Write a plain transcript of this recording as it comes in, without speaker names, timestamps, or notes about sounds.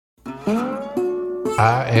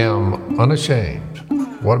I am unashamed.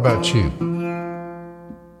 What about you?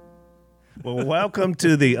 Well, welcome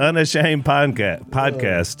to the Unashamed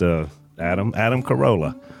podcast, Adam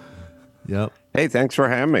Carolla. Yep. Hey, thanks for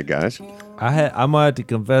having me, guys. I'm gonna have to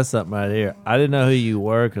confess something right here. I didn't know who you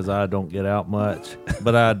were because I don't get out much,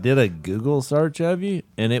 but I did a Google search of you,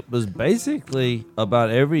 and it was basically about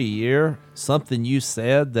every year something you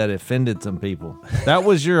said that offended some people. That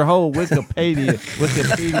was your whole Wikipedia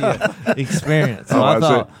experience. So I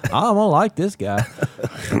thought, I'm gonna like this guy.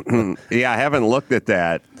 Yeah, I haven't looked at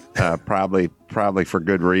that. Probably for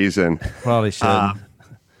good reason. Probably shouldn't.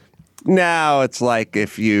 No, it's like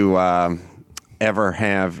if you ever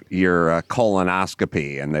have your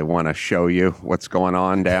colonoscopy and they want to show you what's going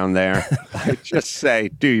on down there, I just say,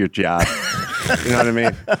 do your job. You know what I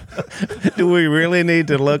mean? Do we really need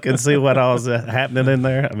to look and see what all's happening in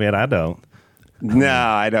there? I mean, I don't. No,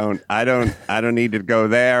 I don't need to go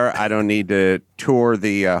there. I don't need to tour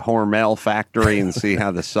the Hormel factory and see how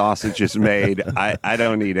the sausage is made. I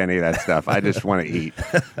don't need any of that stuff. I just want to eat.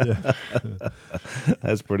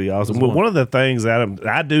 That's pretty awesome. Well, one of the things, Adam,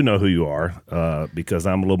 I do know who you are because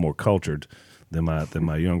I'm a little more cultured than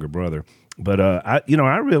my younger brother. But I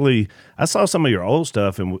saw some of your old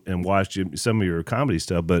stuff and watched some of your comedy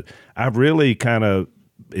stuff. But I've really kind of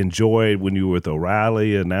enjoyed when you were with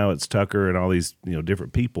O'Reilly and now it's Tucker and all these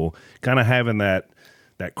different people, kind of having that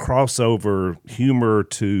crossover humor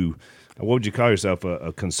to what would you call yourself,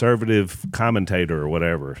 a conservative commentator or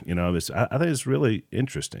whatever. I think it's really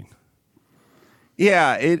interesting.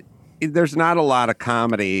 Yeah, there's not a lot of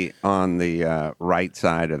comedy on the right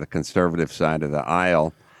side or the conservative side of the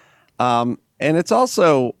aisle, and it's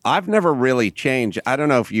also, I've never really changed. I don't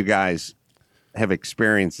know if you guys have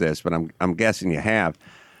experienced this, but I'm guessing you have.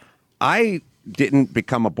 I didn't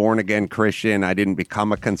become a born-again Christian. I didn't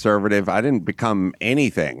become a conservative. I didn't become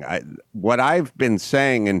anything. What I've been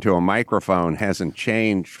saying into a microphone hasn't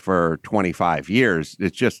changed for 25 years.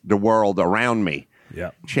 It's just the world around me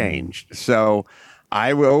changed. So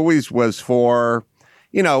I always was for,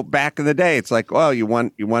 back in the day, it's like, well, you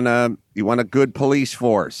want a good police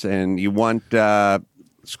force, and you want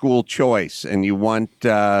school choice, and you want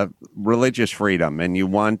religious freedom, and you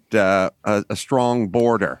want a strong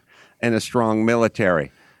border and a strong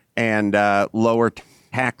military, and lower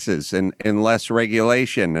taxes and less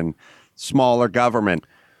regulation and smaller government.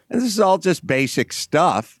 And this is all just basic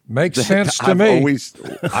stuff. Makes sense to me.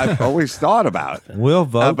 I've always thought about. We'll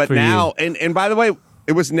vote but for now, you. and by the way,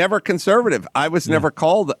 it was never conservative. I was never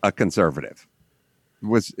called a conservative.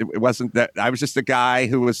 It wasn't that. I was just a guy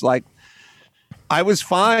who was like, I was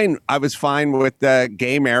fine. I was fine with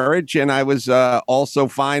gay marriage, and I was also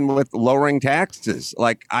fine with lowering taxes.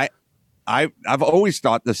 Like I've always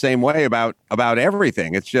thought the same way about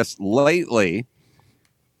everything. It's just lately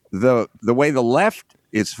the way the left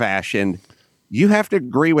is fashioned, you have to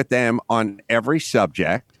agree with them on every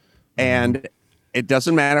subject, and it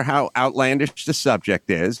doesn't matter how outlandish the subject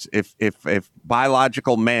is. If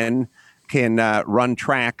biological men can run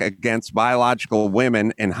track against biological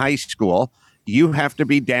women in high school, you have to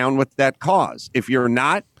be down with that cause. If you're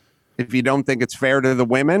not, if you don't think it's fair to the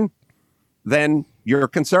women, then you're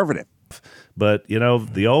conservative. But,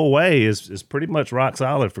 the old way is pretty much rock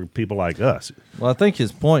solid for people like us. Well, I think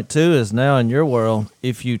his point, too, is now in your world,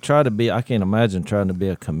 if you try to be, I can't imagine trying to be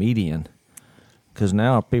a comedian, because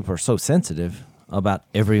now people are so sensitive about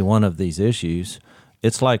every one of these issues.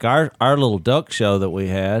 It's like our little duck show that we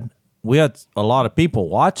had a lot of people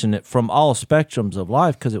watching it from all spectrums of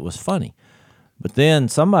life because it was funny. But then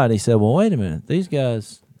somebody said, well, wait a minute, these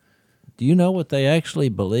guys, do you know what they actually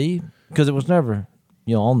believe? Because it was never,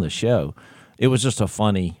 on the show. It was just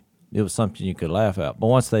it was something you could laugh at. But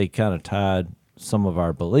once they kind of tied some of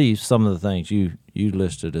our beliefs, some of the things you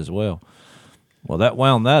listed as well, that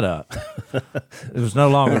wound that up. It was no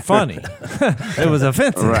longer funny. It was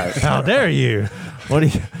offensive. Right. How dare you?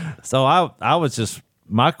 So I was just,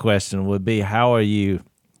 my question would be, how are you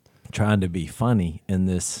trying to be funny in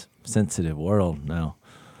this sensitive world now?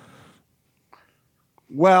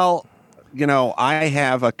 Well, I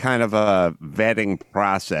have a kind of a vetting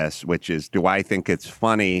process, which is, do I think it's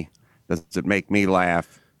funny? Does it make me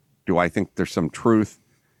laugh? Do I think there's some truth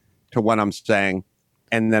to what I'm saying?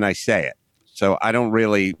 And then I say it. So I don't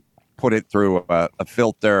really put it through a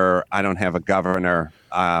filter. I don't have a governor.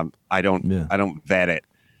 I don't vet it.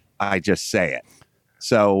 I just say it.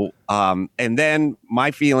 So, and then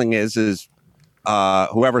my feeling is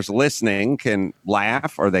whoever's listening can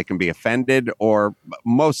laugh, or they can be offended, or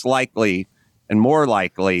most likely and more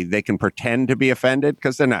likely they can pretend to be offended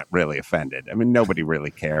because they're not really offended. I mean, nobody really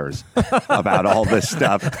cares about all this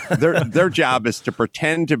stuff. Their job is to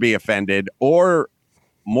pretend to be offended or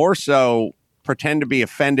more so pretend to be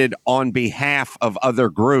offended on behalf of other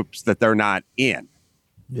groups that they're not in.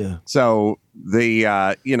 Yeah. So the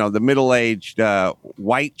the middle-aged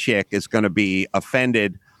white chick is going to be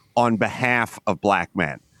offended on behalf of black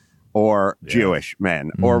men or Jewish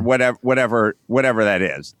men or whatever that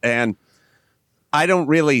is. And I don't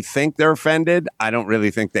really think they're offended. I don't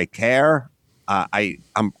really think they care.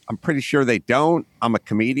 I'm pretty sure they don't. I'm a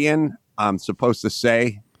comedian. I'm supposed to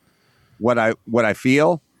say what I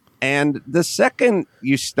feel. And the second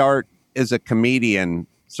you start as a comedian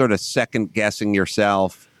sort of second guessing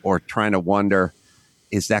yourself or trying to wonder,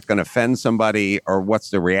 is that going to offend somebody or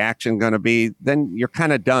what's the reaction going to be? Then you're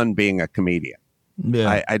kind of done being a comedian.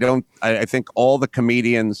 Yeah. I think all the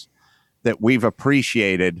comedians that we've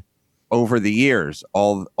appreciated over the years,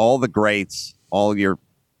 all the greats, all your,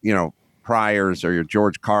 Pryors or your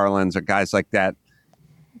George Carlins or guys like that,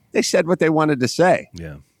 they said what they wanted to say.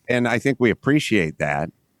 Yeah. And I think we appreciate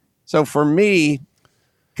that. So for me,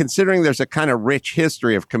 considering there's a kind of rich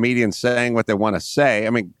history of comedians saying what they want to say,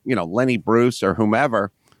 I mean, Lenny Bruce or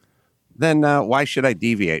whomever, then why should I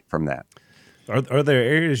deviate from that? Are there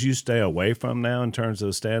areas you stay away from now in terms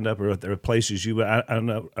of stand-up, or are there places I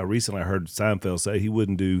know recently I heard Seinfeld say he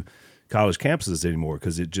wouldn't do college campuses anymore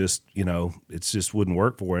because it just, it just wouldn't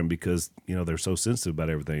work for him because, they're so sensitive about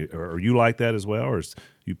everything. Are you like that as well, or is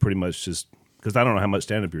you pretty much just, because I don't know how much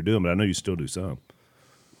stand-up you're doing, but I know you still do some.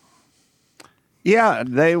 Yeah,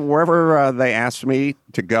 wherever they ask me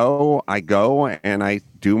to go, I go and I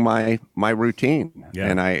do my routine. Yeah.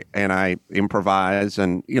 and I improvise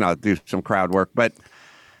and do some crowd work. But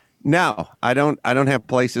no, I don't have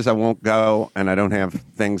places I won't go, and I don't have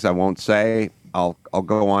things I won't say. I'll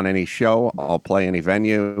go on any show, I'll play any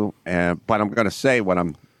venue, but I'm going to say what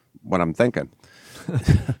I'm thinking.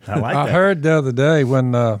 I like I that. heard the other day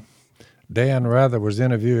when Dan Rather was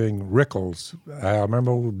interviewing Rickles. I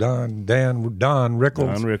remember old Don Rickles. Don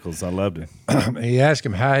Rickles, I loved him. He asked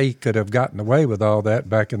him how he could have gotten away with all that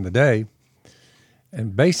back in the day.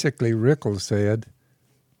 And basically Rickles said,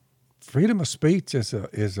 freedom of speech is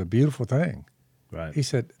a beautiful thing. Right. He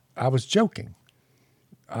said, I was joking.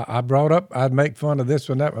 I brought up, I'd make fun of this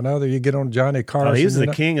one, that one, other. You get on Johnny Carson. Oh, he's the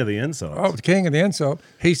king of the insults. Oh, the king of the insult.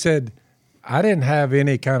 He said, I didn't have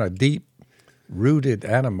any kind of deep-rooted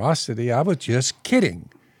animosity. I was just kidding.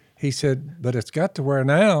 He said, but it's got to where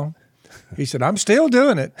now, he said, I'm still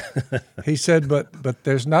doing it. He said, but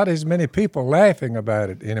there's not as many people laughing about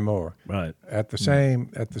it anymore. Right. At the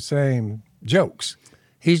same jokes.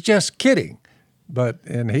 He's just kidding.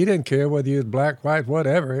 And he didn't care whether you was black, white,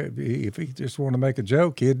 whatever. If he just wanted to make a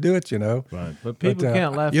joke, he'd do it, Right. But people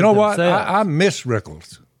can't laugh You at know what? themselves. I miss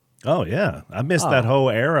Rickles. Oh, yeah. I missed that whole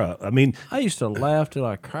era. I mean, I used to laugh till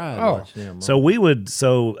I cried Oh. watching him.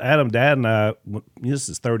 so Adam, Dad, and I, this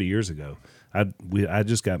is 30 years ago. I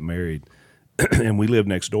just got married, and we lived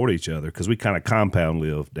next door to each other because we kind of compound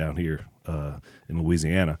live down here in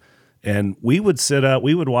Louisiana. And we would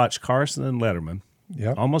watch Carson and Letterman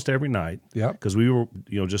almost every night because we were,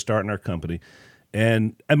 just starting our company.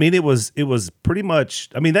 And I mean, it was pretty much.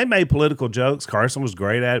 I mean, they made political jokes. Carson was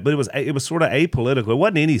great at it, but it was sort of apolitical. It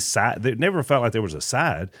wasn't any side. It never felt like there was a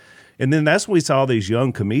side. And then that's when we saw these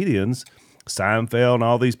young comedians, Seinfeld and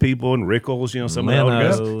all these people, and Rickles. Some of the older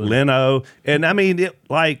guys, Leno. And I mean,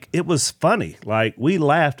 it was funny. Like we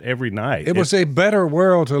laughed every night. It was a better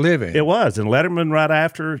world to live in. It was, and Letterman right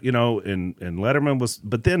after, and Letterman was.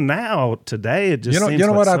 But then now today, it just seems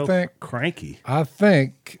like what so I think? Cranky. I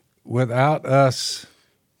think without us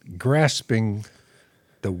grasping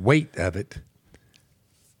the weight of it,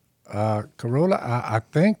 Carolla, I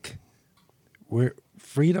think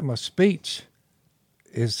freedom of speech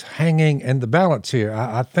is hanging in the balance here.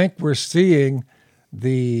 I think we're seeing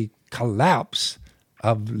the collapse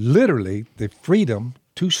of literally the freedom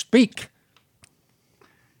to speak.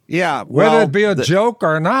 Yeah. Whether it be a joke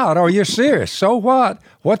or not, or you're serious. So what?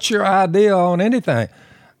 What's your idea on anything?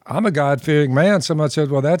 I'm a God-fearing man. Someone says,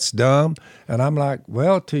 well, that's dumb. And I'm like,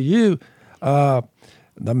 well, to you, the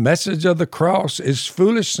message of the cross is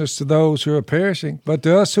foolishness to those who are perishing. But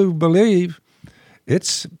to us who believe,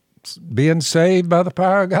 it's being saved by the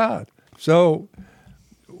power of God. So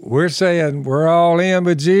we're saying we're all in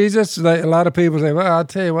with Jesus. A lot of people say, well, I'll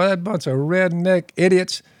tell you what, that bunch of redneck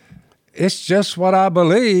idiots, it's just what I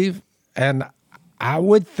believe. And I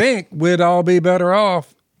would think we'd all be better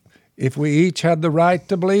off if we each had the right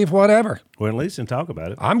to believe whatever. Well, at least talk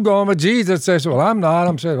about it. I'm going with Jesus. They say, well, I'm not.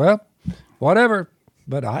 I'm saying, well, whatever.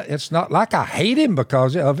 But it's not like I hate him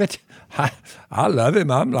because of it. I love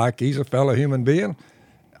him. I'm like, he's a fellow human being.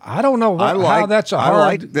 I don't know how that's a hard... I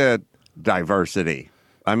like the diversity.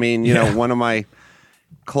 I mean, one of my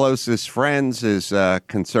closest friends is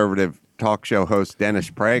conservative talk show host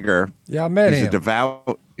Dennis Prager. Yeah, I met He's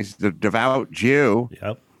him. He's a devout Jew.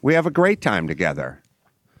 Yep. We have a great time together.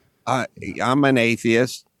 I'm an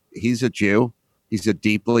atheist. He's a Jew. He's a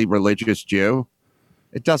deeply religious Jew.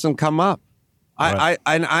 It doesn't come up. Right.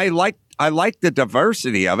 I like the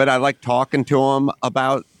diversity of it. I like talking to him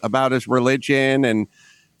about his religion and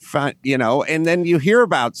and then you hear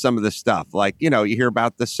about some of the stuff, like, you hear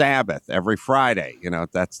about the Sabbath every Friday,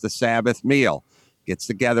 that's the Sabbath meal, gets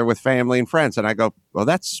together with family and friends. And I go, well,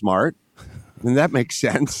 that's smart. And that makes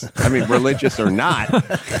sense. I mean, religious or not,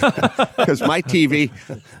 because my TV,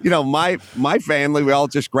 my family, we all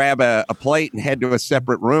just grab a plate and head to a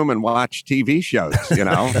separate room and watch TV shows,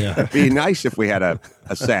 It'd be nice if we had a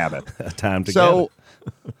Sabbath. A time together.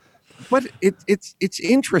 But it's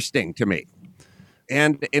interesting to me.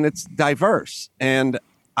 And it's diverse. And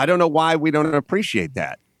I don't know why we don't appreciate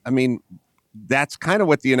that. I mean, that's kind of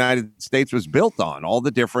what the United States was built on. All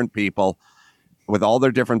the different people with all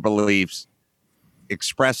their different beliefs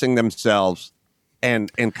expressing themselves and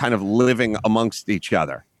kind of living amongst each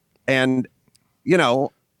other. And, you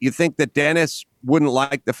think that Dennis wouldn't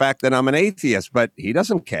like the fact that I'm an atheist, but he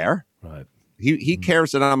doesn't care. Right. He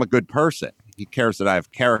cares that I'm a good person. He cares that I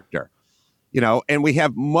have character. And we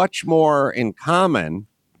have much more in common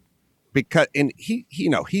because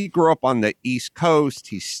he grew up on the East Coast.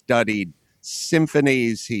 He studied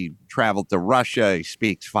symphonies. He traveled to Russia. He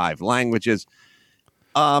speaks 5 languages.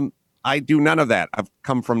 I do none of that. I've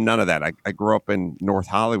come from none of that. I grew up in North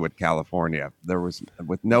Hollywood, California. There was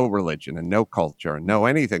with no religion and no culture and no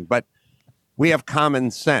anything, but we have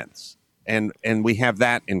common sense and we have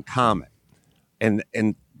that in common. And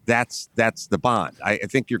that's the bond. I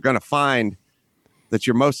think you're going to find that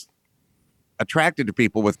you're most attracted to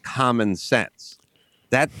people with common sense.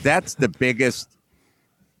 That's the biggest.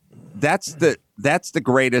 That's the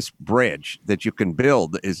greatest bridge that you can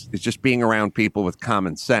build is just being around people with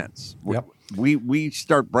common sense. Yep. We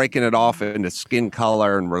start breaking it off into skin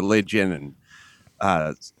color and religion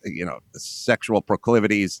and sexual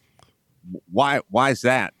proclivities. Why is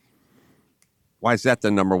that? Why is that the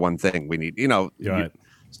number one thing we need? Right.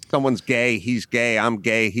 Someone's gay, he's gay, I'm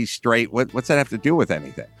gay, he's straight. What's that have to do with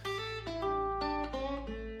anything?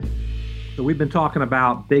 So we've been talking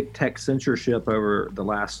about big tech censorship over the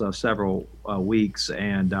last several weeks,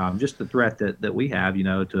 and just the threat that we have,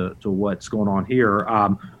 to what's going on here.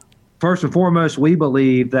 First and foremost, we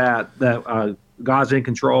believe that God's in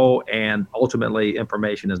control, and ultimately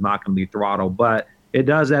information is not going to be throttled, but it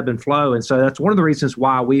does ebb and flow. And so that's one of the reasons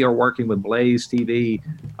why we are working with Blaze TV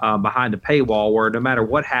behind a paywall, where no matter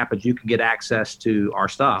what happens, you can get access to our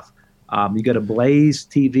stuff. You go to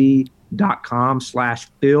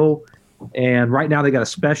blazetv.com/Phil. And right now they got a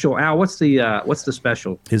special. Al, what's the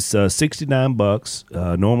special? It's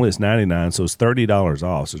 $69. Normally it's $99, so it's $30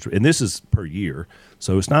 off. So and this is per year,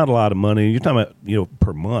 so it's not a lot of money. You're talking about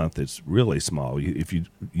per month. It's really small if you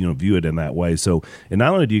view it in that way. So and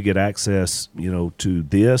not only do you get access to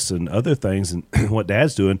this and other things and what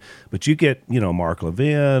Dad's doing, but you get Mark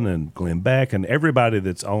Levin and Glenn Beck and everybody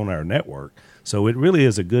that's on our network. So it really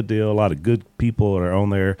is a good deal. A lot of good people are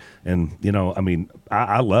on there. And,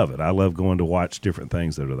 I love it. I love going to watch different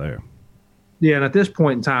things that are there. Yeah, and at this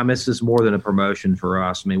point in time, this is more than a promotion for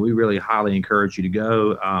us. I mean, we really highly encourage you to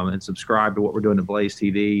go and subscribe to what we're doing at Blaze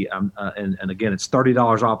TV. And again, it's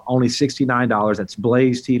 $30 off, only $69. That's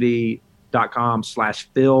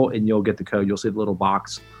blazetv.com/Phil, and you'll get the code. You'll see the little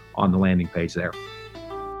box on the landing page there.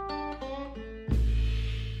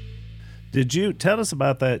 Did you tell us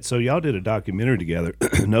about that? So y'all did a documentary together,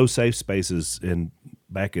 No Safe Spaces,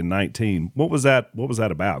 back in 2019. What was that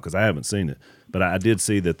about? Because I haven't seen it, but I did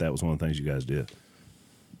see that was one of the things you guys did.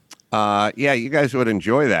 Yeah, you guys would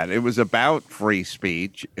enjoy that. It was about free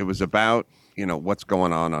speech. It was about what's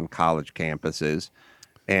going on college campuses,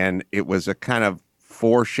 and it was a kind of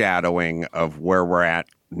foreshadowing of where we're at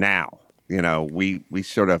now. We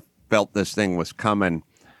sort of felt this thing was coming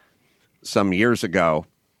some years ago.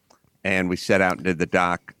 And we set out and did the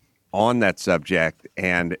doc on that subject.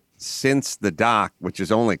 And since the doc, which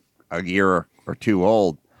is only a year or two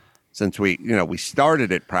old, since we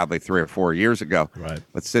started it probably 3 or 4 years ago, right?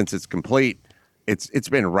 But since it's complete, it's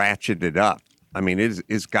been ratcheted up. I mean,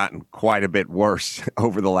 it's gotten quite a bit worse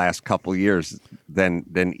over the last couple of years than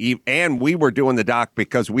and we were doing the doc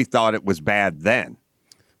because we thought it was bad then,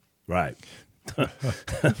 right?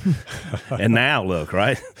 And now look,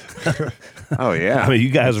 right? Oh yeah. I mean, you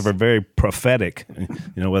guys are very prophetic,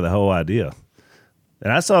 with the whole idea.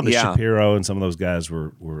 And I saw that Shapiro and some of those guys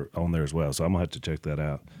were on there as well, so I'm gonna have to check that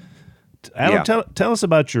out. Adam, tell us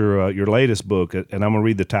about your latest book, and I'm gonna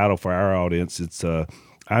read the title for our audience. It's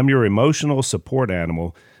I'm your emotional support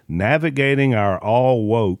animal, navigating our all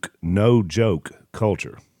woke, no joke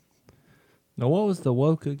culture. Now, what was the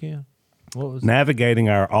woke again? What was Navigating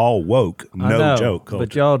our all woke, I no know, joke culture.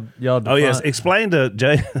 But y'all. Oh yes, define- explain to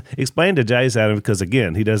Jay. Explain to Jay's Adam, because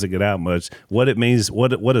again he doesn't get out much. What it means? What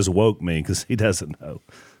does woke mean? Because he doesn't know.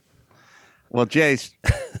 Well, Jace,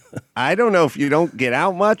 I don't know if you don't get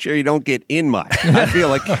out much or you don't get in much. I feel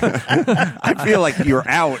like you're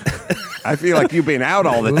out. I feel like you being out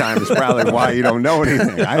all the time is probably why you don't know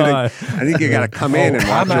anything. I think you got to come in and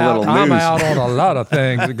watch a little news. I'm out on a lot of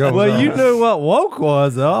things that goes Well, on. you knew what woke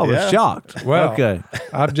was, though. I was shocked. Well, okay.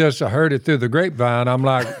 I've just heard it through the grapevine. I'm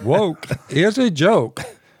like, woke is a joke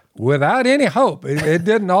without any hope. It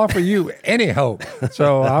didn't offer you any hope.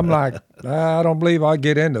 So I'm like, I don't believe I'll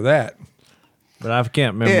get into that. But I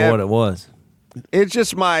can't remember what it was. It's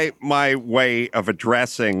just my way of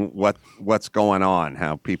addressing what's going on,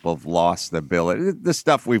 how people have lost the ability. The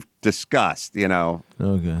stuff we've discussed,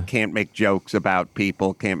 Okay. can't make jokes about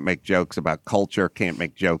people, can't make jokes about culture, can't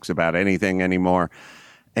make jokes about anything anymore.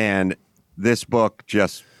 And this book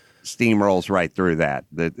just steamrolls right through that.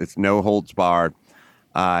 It's no holds barred.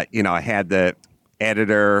 I had the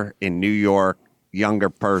editor in New York, younger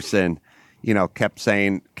person, kept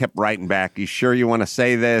writing back, you sure you want to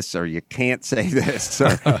say this or you can't say this?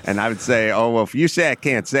 And I would say, oh, well, if you say I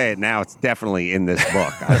can't say it, now it's definitely in this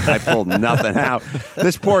book. I pulled nothing out.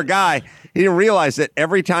 This poor guy, he didn't realize that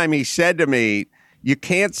every time he said to me, you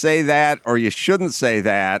can't say that or you shouldn't say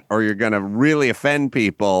that or you're going to really offend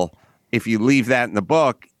people if you leave that in the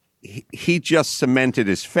book, he just cemented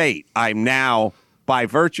his fate. I'm now... By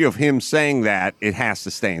virtue of him saying that, it has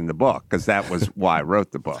to stay in the book because that was why I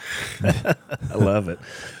wrote the book. I love it.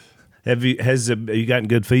 Have you gotten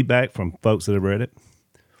good feedback from folks that have read it?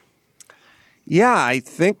 Yeah, I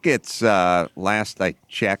think it's last I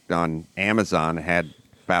checked on Amazon, it had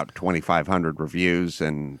about 2,500 reviews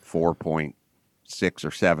and 4.6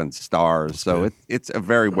 or 7 stars. So it's a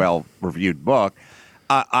very well reviewed book.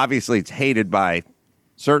 Obviously, it's hated by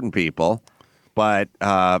certain people. But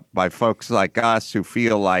by folks like us who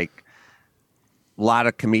feel like a lot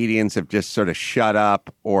of comedians have just sort of shut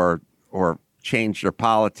up or changed their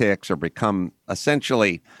politics or become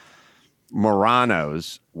essentially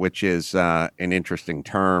Moranos, which is an interesting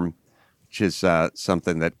term, which is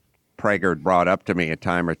something that Prager brought up to me a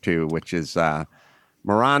time or two, which is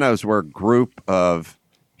Moranos were a group of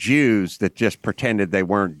Jews that just pretended they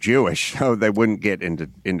weren't Jewish so they wouldn't get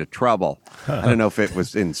into trouble. I don't know if it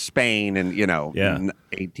was in Spain and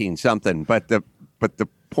 18 something, but the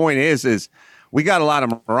point is we got a lot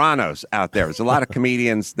of Moranos out there. There's a lot of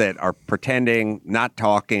comedians that are pretending, not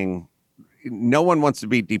talking. No one wants to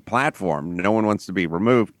be deplatformed. No one wants to be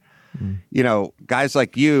removed. Guys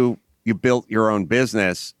like you built your own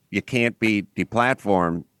business. You can't be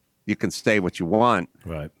deplatformed. You can say what you want.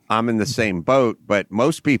 Right. I'm in the same boat, but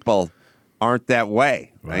most people aren't that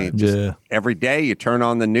way. Right. Every day you turn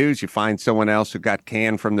on the news, you find someone else who got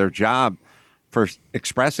canned from their job for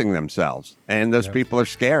expressing themselves, and those people are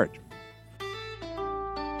scared.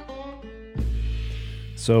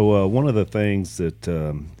 So one of the things that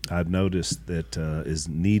I've noticed that is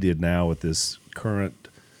needed now with this current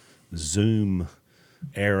Zoom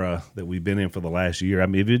era that we've been in for the last year. I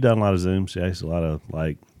mean, have you done a lot of Zooms? Yeah, a lot of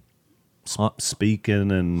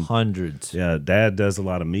speaking and hundreds. Yeah, Dad does a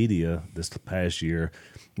lot of media this past year,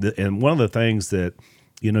 and one of the things that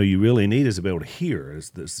you really need is to be able to hear.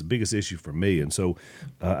 That's the biggest issue for me, and so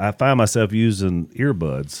I find myself using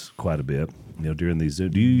earbuds quite a bit. During these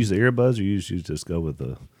Zoom. Do you use the earbuds or you just go with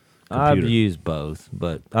the computer? I've used both,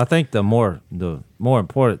 but I think the more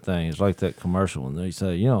important thing is like that commercial when they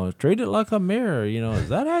say, treat it like a mirror. Is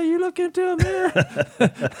that how you look into a mirror?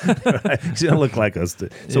 Right. You don't look like us.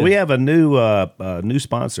 So we have a new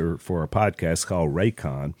sponsor for our podcast called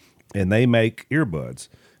Raycon, and they make earbuds.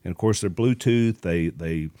 And of course, they're Bluetooth.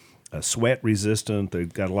 They sweat resistant.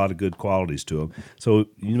 They've got a lot of good qualities to them. So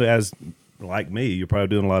as like me, you're probably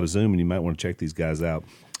doing a lot of Zoom, and you might want to check these guys out.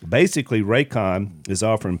 Basically, Raycon is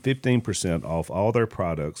offering 15% off all their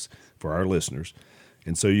products for our listeners.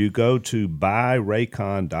 And so you go to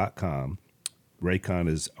buyraycon.com. Raycon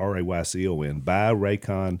is RAYCON.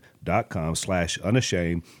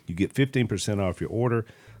 Buyraycon.com/unashamed. You get 15% off your order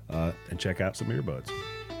and check out some earbuds.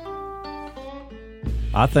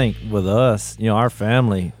 I think with us, our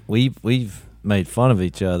family, we've made fun of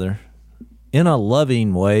each other in a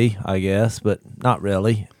loving way, I guess, but not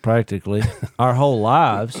really, practically, our whole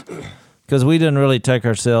lives, because we didn't really take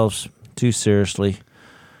ourselves too seriously.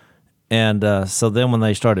 And so then when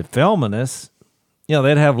they started filming us,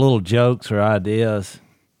 they'd have little jokes or ideas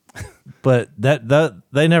but that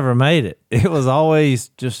they never made it. It was always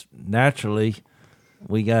just naturally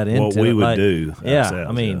we got into What we it. would do Yeah, ourselves,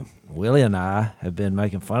 I mean, yeah. Willie and I have been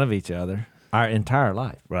making fun of each other our entire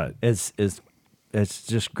life. Right. It's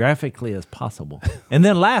just graphically as possible, and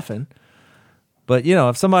then laughing. But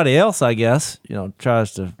if somebody else, I guess,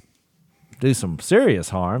 tries to do some serious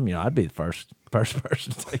harm, I'd be the first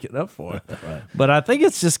person to take it up for it. Right. But I think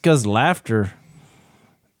it's just because laughter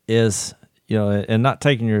is, and not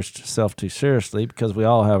taking yourself too seriously, because we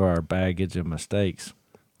all have our baggage and mistakes.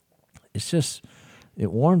 It's just,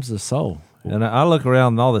 it warms the soul. And I look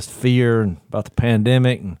around and all this fear and about the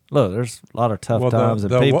pandemic, and look, there's a lot of tough times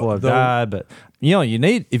and people have died. But you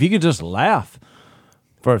need, if you could just laugh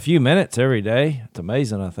for a few minutes every day, it's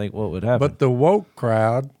amazing. I think what would happen. But the woke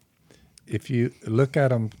crowd, if you look at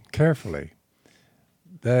them carefully,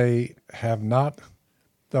 they have not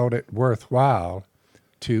thought it worthwhile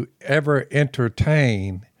to ever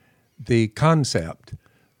entertain the concept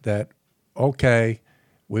that, okay,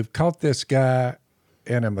 we've caught this guy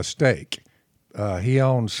in a mistake. He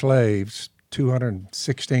owned slaves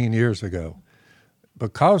 216 years ago.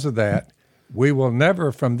 Because of that, we will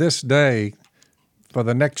never, from this day, for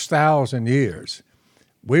the next 1,000 years,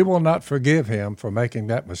 we will not forgive him for making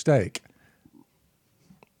that mistake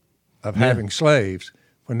of having slaves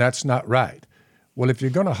when that's not right. Well, if you're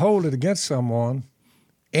going to hold it against someone,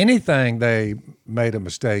 anything they made a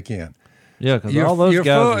mistake in. Yeah, because all those guys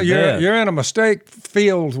are dead. You're in a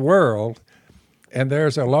mistake-filled world, and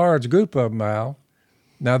there's a large group of them now.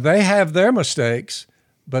 Now, they have their mistakes,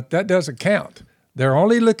 but that doesn't count. They're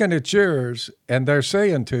only looking at yours, and they're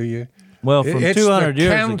saying to you, well, from it's 200 the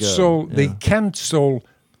years cancel, ago. The cancel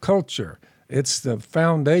culture. It's the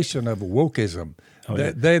foundation of wokeism.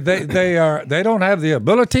 They don't have the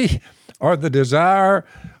ability or the desire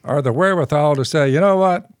or the wherewithal to say, you know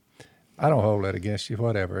what, I don't hold that against you,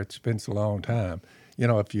 whatever. It's been so long time.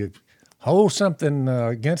 If you hold something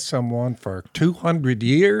against someone for 200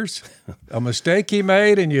 years, a mistake he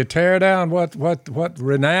made, and you tear down what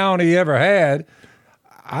renown he ever had,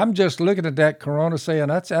 I'm just looking at that Corona saying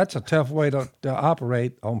that's a tough way to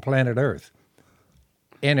operate on planet Earth,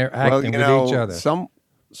 interacting with each other.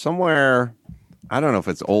 Somewhere, I don't know if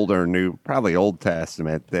it's old or new, probably Old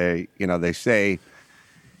Testament. They say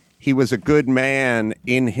he was a good man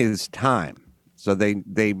in his time. So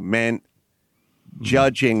they meant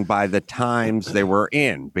judging by the times they were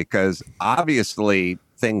in, because obviously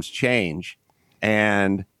things change,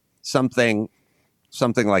 and something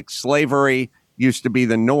like slavery used to be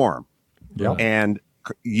the norm. Yeah. And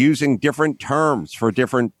using different terms for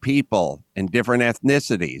different people and different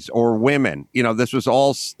ethnicities or women, this was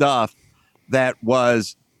all stuff that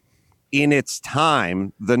was in its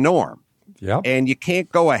time the norm. Yep. And you can't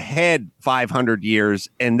go ahead 500 years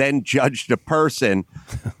and then judge the person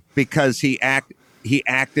because he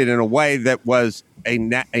acted in a way that was a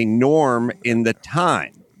norm in the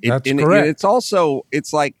time. That's correct.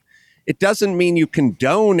 It's like, it doesn't mean you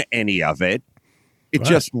condone any of it. It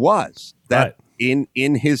just was that in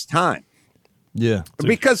his time. Yeah.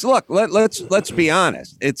 Because look, let's be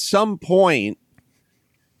honest. At some point,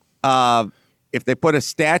 if they put a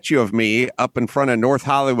statue of me up in front of North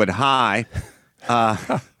Hollywood High,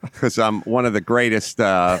 because I'm one of the greatest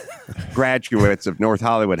graduates of North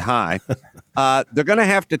Hollywood High, they're going to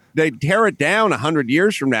have to tear it down 100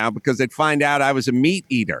 years from now because they'd find out I was a meat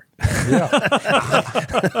eater. Yeah.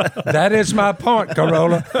 That is my point,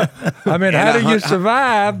 Corolla. I mean, how do you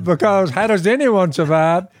survive? Because how does anyone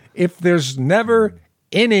survive if there's never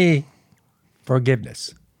any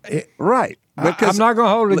forgiveness? Right. I'm not going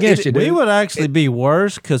to hold it against you, dude. We would actually be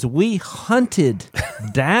worse because we hunted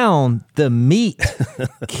down the meat,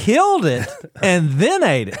 killed it, and then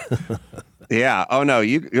ate it. Yeah. Oh no.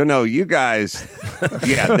 You guys.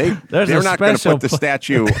 Yeah. They're not going to put the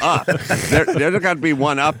statue up. There's going to be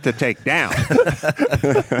one up to take down.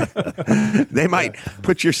 They might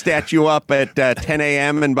put your statue up at 10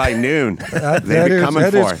 a.m. and by noon they'd be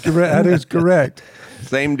coming for it. That is correct.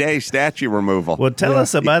 Same day statue removal. Well, tell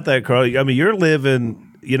us about that, Carl. I mean, you're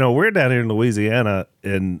living. We're down here in Louisiana,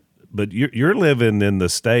 but you're living in the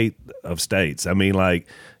state of states. I mean, like,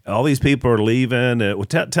 all these people are leaving.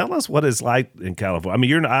 Tell us what it's like in California. I mean,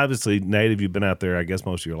 you're obviously native. You've been out there, I guess,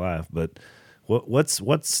 most of your life. But what's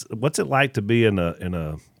it like to be in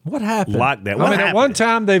a what happened? Lockdown? I mean, at one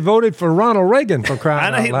time they voted for Ronald Reagan for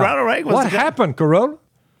crying out loud. Ronald Reagan was what happened, Corolla?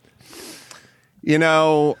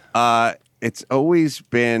 It's always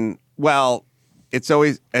been, it's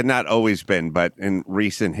always, and not always been, but in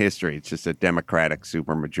recent history, it's just a Democratic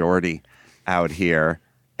supermajority out here.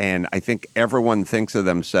 And I think everyone thinks of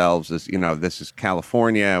themselves as, this is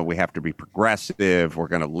California. We have to be progressive. We're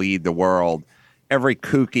going to lead the world. Every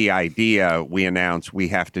kooky idea we announce, we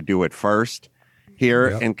have to do it first here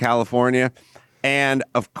in California. And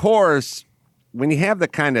of course, when you have the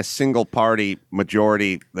kind of single party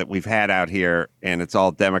majority that we've had out here and it's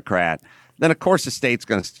all Democrat, then of course the state's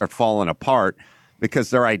going to start falling apart because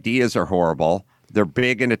their ideas are horrible. They're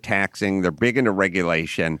big into taxing. They're big into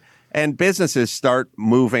regulation. And businesses start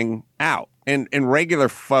moving out. And regular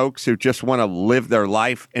folks who just want to live their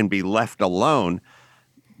life and be left alone,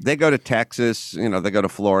 they go to Texas, they go to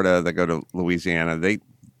Florida, they go to Louisiana.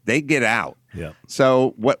 They get out. Yeah.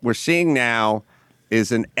 So what we're seeing now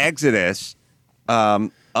is an exodus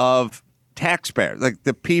of taxpayers, like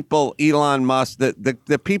the people, Elon Musk,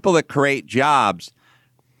 the people that create jobs.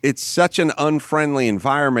 It's such an unfriendly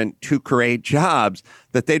environment to create jobs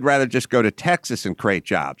that they'd rather just go to Texas and create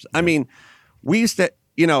jobs. I mean, we used to,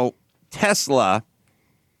 Tesla.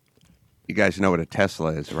 You guys know what a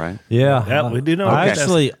Tesla is, right? Yeah, we do know. I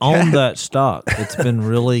actually own that stock. It's been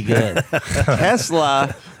really good.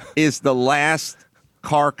 Tesla is the last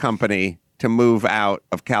car company to move out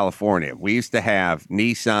of California. We used to have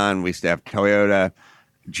Nissan. We used to have Toyota.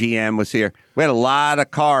 GM was here. We did a lot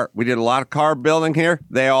of car building here.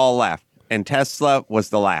 They all left. And Tesla was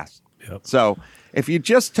the last. Yep. So if you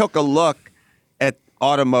just took a look at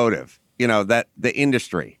automotive, that the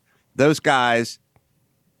industry, those guys,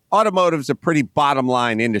 automotive's a pretty bottom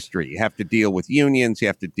line industry. You have to deal with unions. You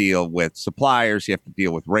have to deal with suppliers. You have to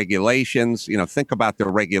deal with regulations. Think about the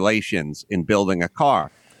regulations in building a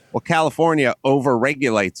car. Well, California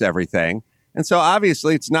over-regulates everything. And so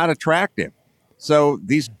obviously it's not attractive. So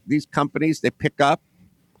these companies, they pick up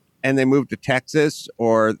and they move to Texas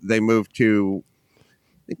or they move to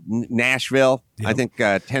Nashville. Yep. I think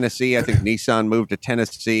Tennessee. I think Nissan moved to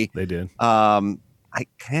Tennessee. They did. I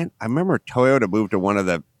remember Toyota moved to one of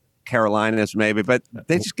the Carolinas maybe, but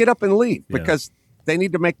they just get up and leave because they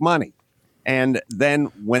need to make money. And then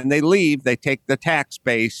when they leave, they take the tax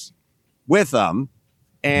base with them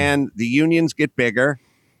and the unions get bigger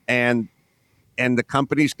and the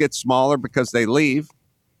companies get smaller because they leave,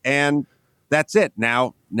 and that's it.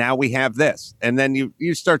 Now we have this, and then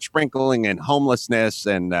you start sprinkling in homelessness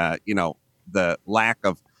and the lack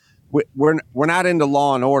of. We're not into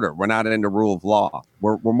law and order. We're not into rule of law.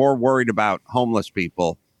 We're more worried about homeless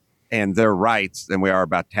people and their rights than we are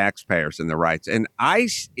about taxpayers and their rights. And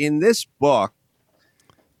in this book,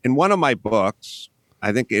 in one of my books,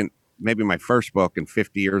 I think in maybe my first book in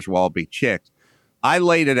 50 Years We'll All Be Chicks, I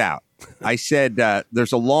laid it out. I said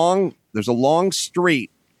there's a long street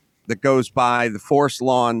that goes by the Forest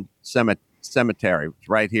Lawn Cemetery. It's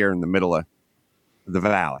right here in the middle of the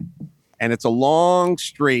valley. And it's a long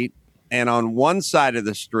street. And on one side of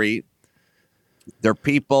the street, there are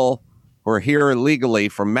people who are here illegally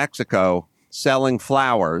from Mexico selling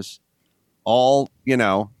flowers, all,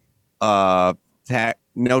 no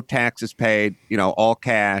taxes paid, all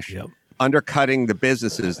cash. Yep. Undercutting the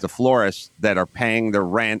businesses, the florists that are paying their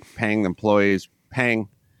rent, paying the employees, paying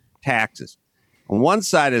taxes. On one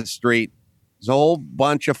side of the street, there's a whole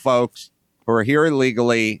bunch of folks who are here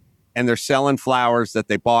illegally, and they're selling flowers that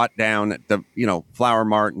they bought down at the, Flower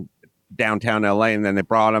Mart in downtown LA, and then they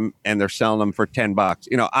brought them and they're selling them for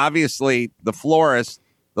 $10. Obviously the florists,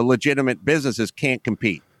 the legitimate businesses can't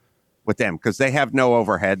compete with them because they have no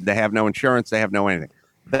overhead, they have no insurance, they have no anything.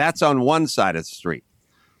 That's on one side of the street.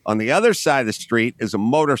 On the other side of the street is a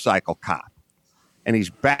motorcycle cop, and he's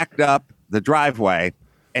backed up the driveway,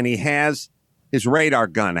 and he has his radar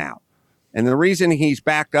gun out. And the reason he's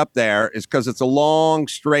backed up there is because it's a long,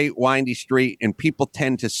 straight, windy street, and people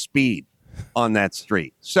tend to speed on that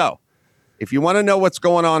street. So if you want to know what's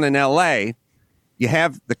going on in L.A., you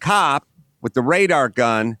have the cop with the radar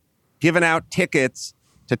gun giving out tickets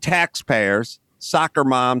to taxpayers, soccer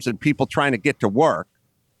moms, and people trying to get to work.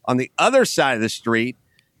 On the other side of the street,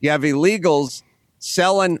 you have illegals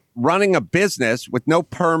running a business with no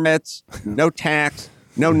permits, no tax,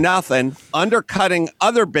 no nothing, undercutting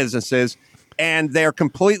other businesses, and they're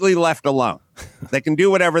completely left alone. They can do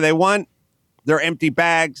whatever they want. They're empty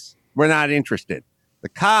bags. We're not interested. The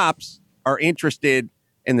cops are interested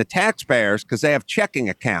in the taxpayers because they have checking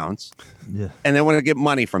accounts and they want to get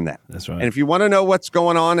money from them. That's right. And if you want to know what's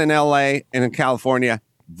going on in LA and in California,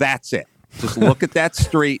 that's it. Just look at that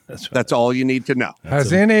street. That's all you need to know.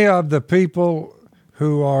 Has any of the people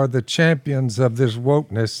who are the champions of this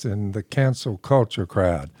wokeness and the cancel culture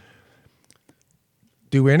crowd,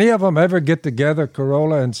 do any of them ever get together,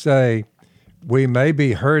 Carolla, and say, we may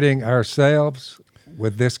be hurting ourselves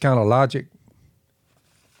with this kind of logic?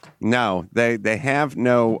 No, they have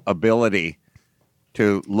no ability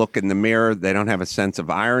to look in the mirror. They don't have a sense of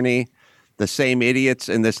irony. The same idiots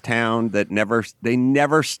in this town that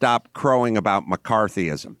never stop crowing about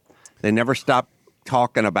McCarthyism. They never stop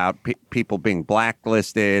talking about people being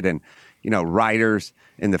blacklisted and, writers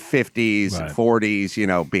in the 50s and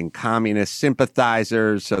 40s, being communist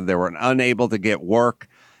sympathizers. So they were unable to get work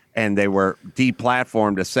and they were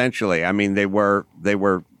deplatformed essentially. I mean,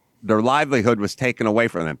 their livelihood was taken away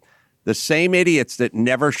from them. The same idiots that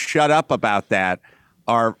never shut up about that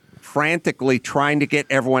are frantically trying to get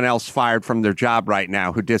everyone else fired from their job right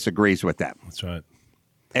now who disagrees with them. That's right.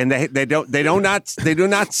 And they do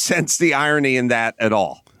not sense the irony in that at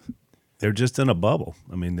all. They're just in a bubble.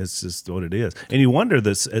 I mean, that's just what it is. And you wonder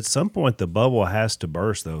this at some point the bubble has to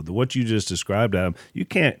burst though. What you just described, Adam, you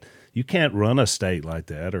can't run a state like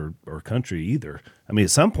that or country either. I mean,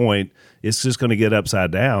 at some point it's just going to get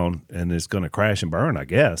upside down and it's going to crash and burn, I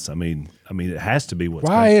guess. I mean it has to be what's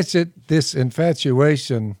Why is it this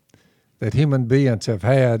infatuation that human beings have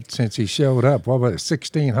had since he showed up? What was it,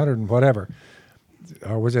 1600 and whatever?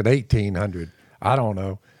 Or was it 1800? I don't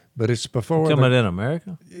know. But it's before coming in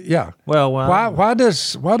America. Yeah. Well, why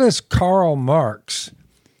does Karl Marx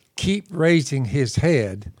keep raising his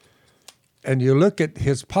head? And you look at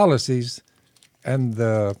his policies and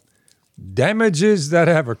the damages that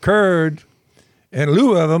have occurred in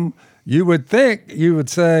lieu of them, you would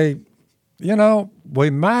say, we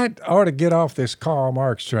might ought to get off this Karl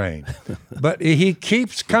Marx train. But he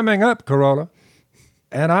keeps coming up, Carolla.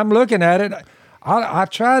 And I'm looking at it. I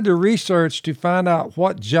tried to research to find out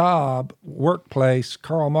what job, workplace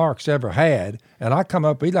Karl Marx ever had, and I come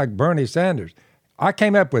up, he's like Bernie Sanders. I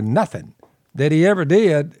came up with nothing that he ever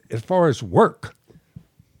did as far as work.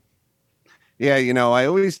 Yeah, I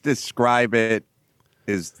always describe it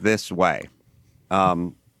as this way.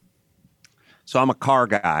 So I'm a car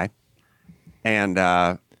guy, and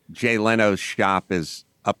Jay Leno's shop is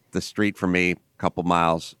up the street from me a couple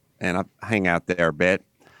miles, and I hang out there a bit.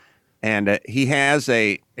 And he has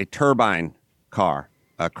a turbine car,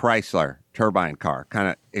 a Chrysler turbine car, kind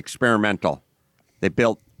of experimental. They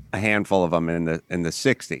built a handful of them in the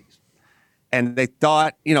 60s. And they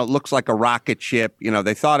thought, it looks like a rocket ship.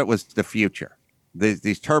 They thought it was the future.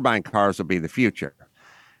 These turbine cars will be the future.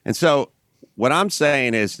 And so what I'm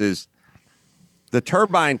saying is the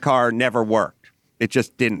turbine car never worked. It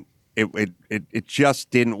just didn't. It just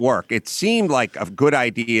didn't work. It seemed like a good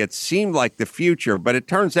idea. It seemed like the future, but it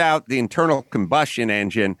turns out the internal combustion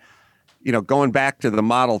engine, going back to the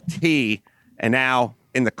Model T and now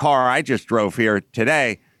in the car I just drove here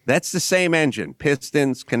today, that's the same engine,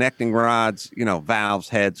 pistons, connecting rods, valves,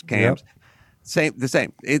 heads, cams, the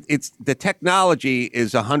same. It's the technology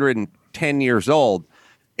is 110 years old,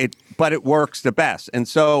 but it works the best. And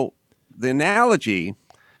so the analogy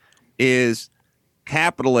is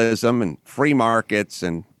capitalism and free markets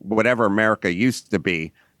and whatever America used to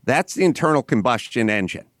be, that's the internal combustion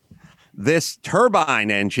engine. This turbine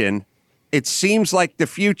engine, it seems like the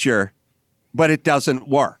future, but it doesn't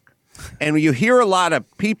work. And you hear a lot of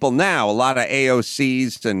people now, a lot of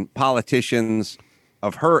AOCs and politicians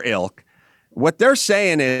of her ilk, what they're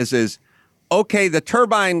saying is, okay, the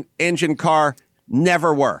turbine engine car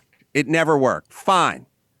never worked. It never worked. Fine.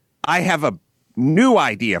 I have a new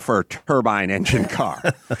idea for a turbine engine car.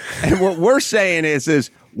 And what we're saying is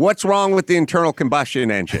what's wrong with the internal combustion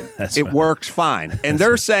engine? It works fine. And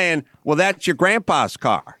they're saying, well, that's your grandpa's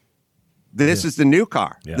car. This is the new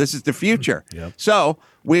car. Yeah. This is the future. Yep. So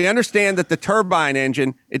we understand that the turbine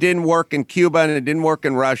engine, it didn't work in Cuba and it didn't work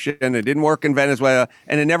in Russia and it didn't work in Venezuela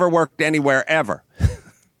and it never worked anywhere ever.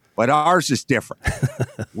 But ours is different.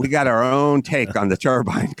 We got our own take on the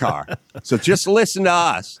turbine car. So just listen to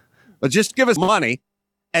us. But just give us money,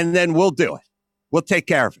 and then we'll do it. We'll take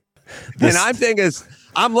care of it. And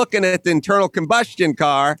I'm looking at the internal combustion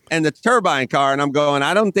car and the turbine car, and I'm going,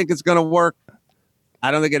 I don't think it's going to work. I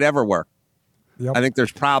don't think it ever worked. Yep. I think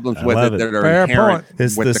there's problems with it that are inherent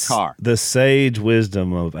with the car. The sage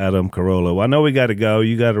wisdom of Adam Carolla. Well, I know we got to go.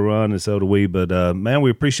 You got to run, and so do we. But, man, we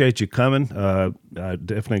appreciate you coming. I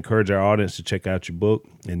definitely encourage our audience to check out your book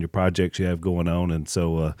and your projects you have going on. And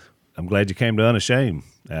so I'm glad you came to Unashamed,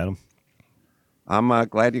 Adam. I'm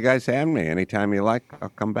glad you guys had me. Anytime you like, I'll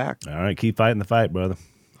come back. All right. Keep fighting the fight, brother.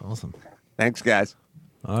 Awesome. Thanks, guys.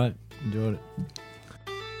 All right. Enjoyed it.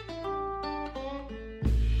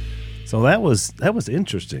 So that was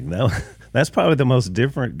interesting. That's probably the most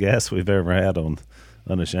different guest we've ever had on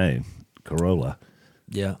Unashamed, Carolla.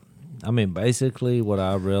 Yeah. I mean, basically what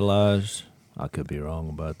I realized, I could be wrong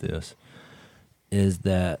about this, is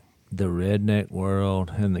that the redneck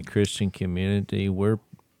world and the Christian community, we're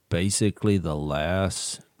basically the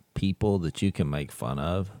last people that you can make fun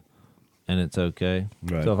of and it's okay.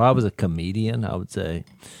 Right. So if I was a comedian, I would say,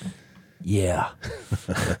 yeah,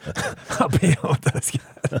 I'll be on with those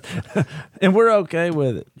guys. And we're okay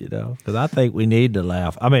with it, because I think we need to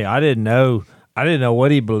laugh. I mean, I didn't know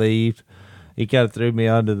what he believed. He kind of threw me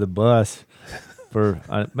under the bus.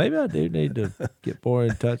 Maybe I do need to get more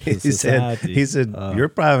in touch with society. He said, your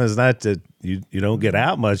problem is not that you don't get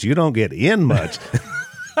out much, you don't get in much.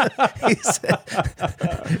 He said,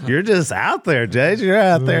 you're just out there, Jay. You're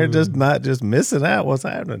out there just missing out what's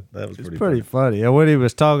happening. That was pretty funny. And when he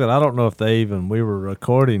was talking, I don't know if we were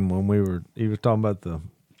recording when he was talking about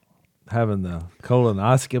having the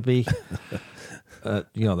colonoscopy.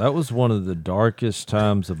 That was one of the darkest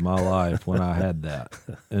times of my life when I had that.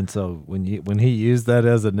 And so when he used that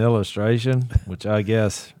as an illustration, which I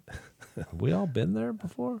guess, have we all been there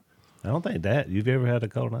before? I don't think that. You've ever had a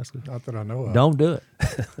colonoscopy? Not that I know of. Don't do it.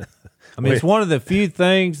 I mean, it's one of the few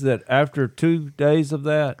things that after 2 days of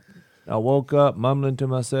that, I woke up mumbling to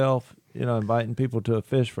myself, inviting people to a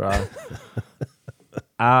fish fry.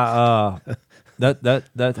 That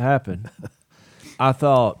happened. I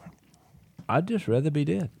thought, I'd just rather be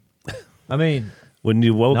dead. I mean, when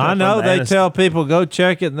you woke up, I know they tell people go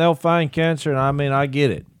check it and they'll find cancer, and I mean, I get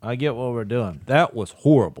it. I get what we're doing. That was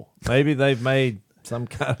horrible. Maybe they've made some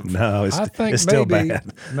kind of I think it's still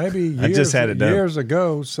bad. Maybe I just had it done. years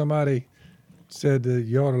ago, somebody said that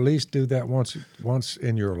you ought to at least do that once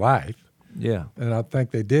in your life. Yeah. And I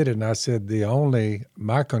think they did it. And I said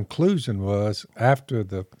my conclusion was after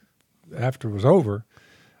it was over,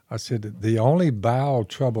 I said the only bowel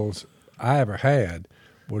troubles I ever had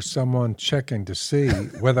was someone checking to see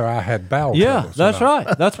whether I had bowel troubles. Yeah, that's right.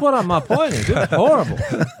 That's what my point is. It was horrible.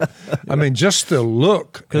 I mean, just to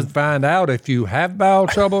look and find out if you have bowel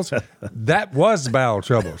troubles, that was bowel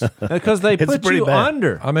troubles. Because they put you bad.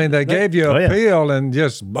 under. I mean, they gave you a pill and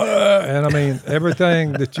just, and I mean,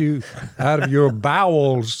 everything that you, out of your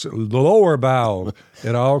bowels, the lower bowels,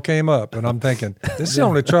 it all came up. And I'm thinking, this is the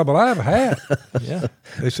only trouble I ever had. Yeah.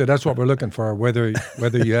 They said, that's what we're looking for, whether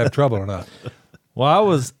you have trouble or not. Well, I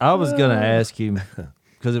was going to ask you,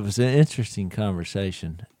 because it was an interesting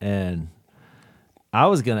conversation, and I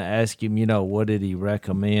was going to ask him, what did he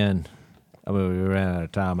recommend? I mean, we ran out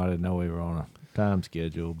of time. I didn't know we were on a time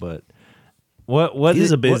schedule, but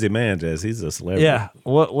he's a busy man, Jess. He's a celebrity. Yeah.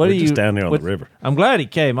 What We're do you just down there on the river? I'm glad he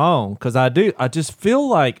came on, because I just feel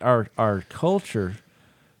like our culture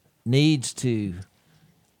needs to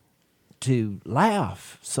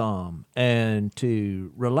laugh some and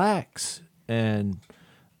to relax. And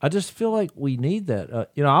I just feel like we need that. I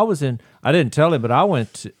didn't tell him, but I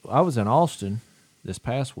was in Austin this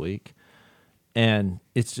past week, and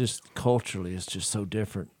it's just culturally, it's just so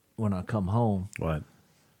different when I come home. What?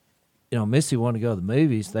 Missy wanted to go to the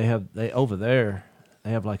movies. They over there, they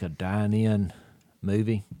have like a dine-in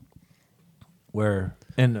movie where,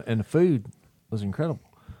 and the food was incredible.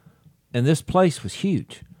 And this place was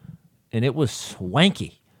huge, and it was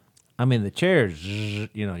swanky. I mean, the chairs,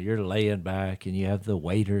 you're laying back and you have the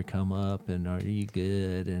waiter come up and are you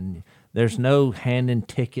good? And there's no handing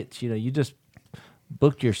tickets. You just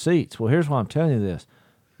booked your seats. Well, here's why I'm telling you this.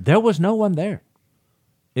 There was no one there.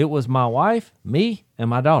 It was my wife, me, and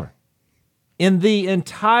my daughter. In the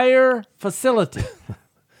entire facility.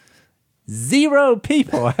 0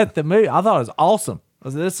 people at the movie. I thought it was awesome.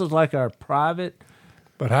 This was like our private.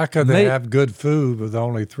 But how could they have good food with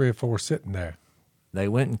only 3 or 4 sitting there? They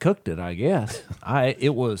went and cooked it, I guess.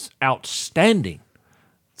 It was outstanding.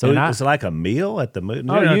 So it was like a meal at the movie?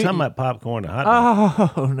 You're talking about popcorn and hot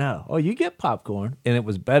dogs. Oh, no. Oh, you get popcorn, and it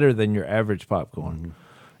was better than your average popcorn. Mm-hmm.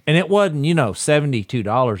 And it wasn't,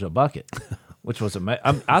 $72 a bucket, which was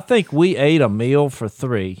amazing. I think we ate a meal for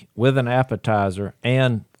 3 with an appetizer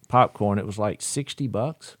and popcorn. It was like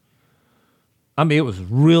 $60. I mean, it was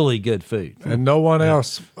really good food. And no one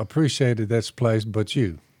else appreciated this place but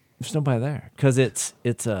you. There's nobody there because this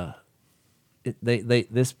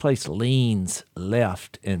place leans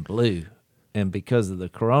left and blue, and because of the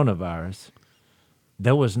coronavirus,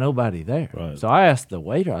 there was nobody there. Right. So I asked the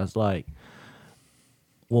waiter. I was like,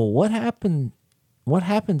 "Well, what happened? What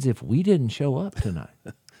happens if we didn't show up tonight?"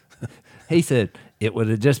 He said, "It would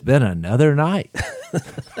have just been another night."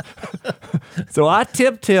 So I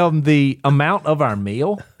tipped him the amount of our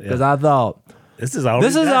meal because I thought, This is all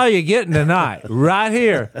you're getting tonight, right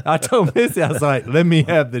here. I told Missy, I was like, let me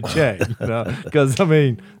have the check, because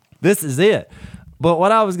this is it. But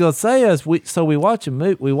what I was gonna say is, we watched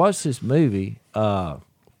this movie. Oh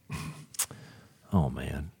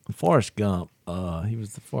man, Forrest Gump. He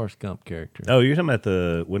was the Forrest Gump character. Oh, you're talking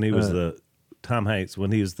about when he was the Tom Hanks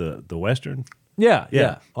when he was the Western.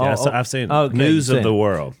 Yeah. So I've seen okay, News of the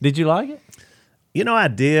World. Did you like it? I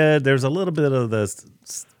did. There's a little bit of a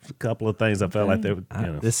couple of things I felt like they would.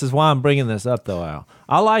 This is why I'm bringing this up, though, Al.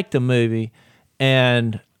 I liked the movie,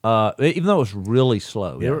 and even though it was really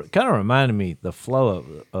slow, it kind of reminded me the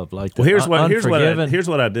flow of like the here's what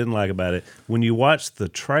I didn't like about it. When you watch the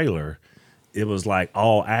trailer, it was like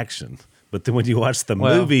all action. But then when you watch the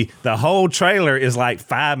movie, the whole trailer is like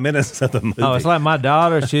 5 minutes of the movie. Oh, it's like my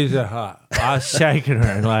daughter. She's I was shaking her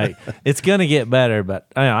and like, it's going to get better. But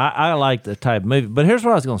I like the type of movie. But here's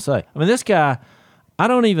what I was going to say. I mean, this guy,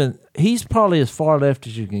 he's probably as far left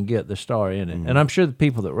as you can get the story in it. And I'm sure the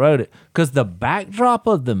people that wrote it, because the backdrop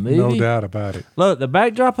of the movie. No doubt about it. Look, the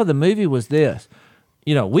backdrop of the movie was this.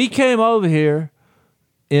 We came over here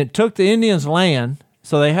and took the Indians' land.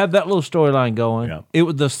 So they had that little storyline going. Yeah. It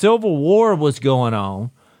was the Civil War was going on.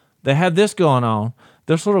 They had this going on.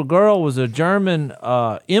 This little girl was a German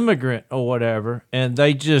immigrant or whatever, and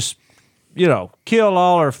they just, killed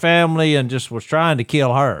all her family and just was trying to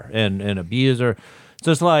kill her and abuse her.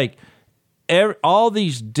 So it's like all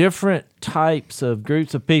these different types of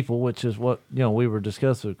groups of people, which is what we were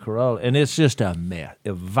discussing with Corolla, and it's just a mess,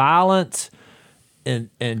 violence and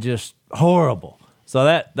just horrible.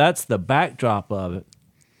 So that's the backdrop of it.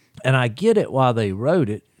 And I get it why they wrote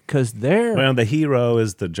it, because the hero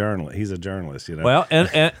is the journalist. He's a journalist, Well,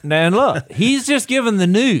 and look, he's just giving the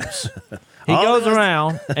news. He goes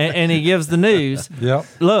around and he gives the news. Yep.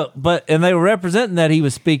 Look, and they were representing that he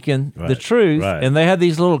was speaking the truth. Right. And they had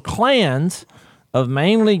these little clans of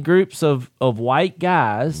mainly groups of white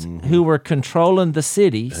guys who were controlling the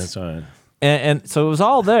cities. That's right. And so it was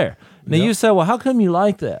all there. Now you say, well, how come you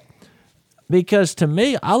like that? Because to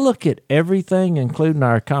me, I look at everything, including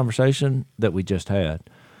our conversation that we just had,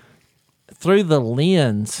 through the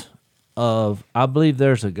lens of I believe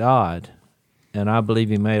there's a God, and I believe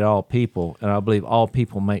he made all people, and I believe all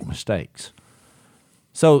people make mistakes.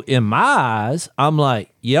 So in my eyes, I'm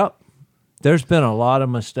like, yep, there's been a lot of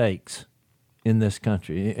mistakes in this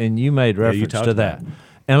country, and you made reference to that.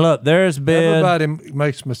 And look, there's been... Everybody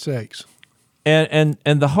makes mistakes. And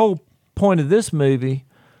the whole point of this movie...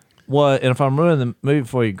 and if I'm ruining the movie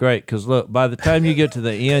for you, great, because look, by the time you get to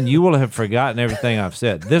the end, you will have forgotten everything I've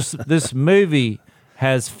said. This movie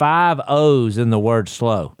has 5 O's in the word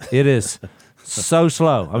slow. It is so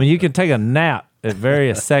slow. I mean, you can take a nap at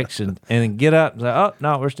various sections and get up and say, oh,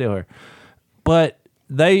 no, we're still here. But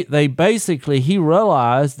they basically, he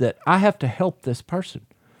realized that I have to help this person.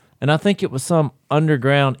 And I think it was some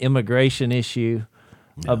underground immigration issue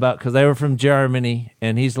because they were from Germany,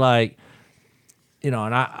 and he's like, and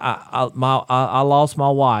I lost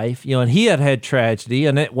my wife, and he had tragedy,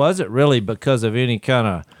 and it wasn't really because of any kind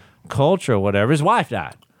of culture or whatever. His wife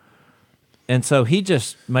died. And so he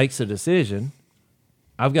just makes a decision.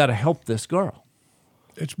 I've got to help this girl.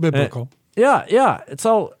 It's biblical. Yeah.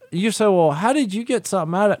 So you say, well, how did you get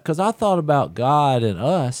something out of it? Because I thought about God and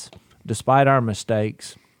us, despite our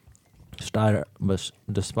mistakes, despite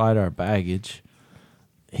our baggage,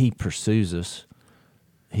 he pursues us.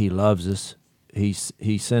 He loves us. He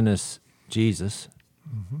sent us Jesus,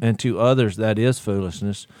 and to others that is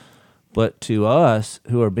foolishness, but to us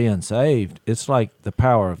who are being saved, it's like the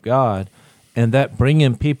power of God, and that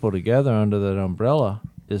bringing people together under that umbrella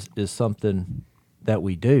is something that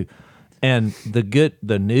we do. And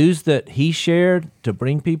the news that he shared to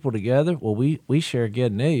bring people together, well, we share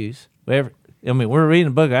good news. We're reading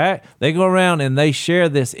the book of Acts. They go around and they share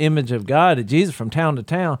this image of God, of Jesus, from town to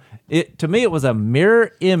town. To me, it was a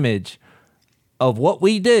mirror image of what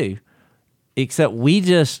we do, except we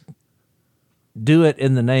just do it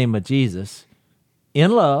in the name of Jesus, in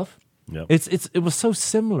love. Yep. It was so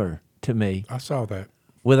similar to me. I saw that.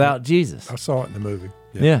 Without Jesus. I saw it in the movie.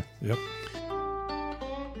 Yeah. Yep.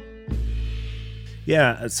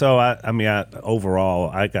 Yeah, so overall,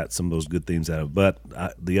 I got some of those good themes out of it, but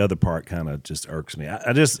the other part kind of just irks me.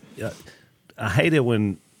 I hate it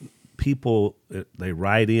when people, they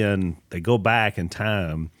write in, they go back in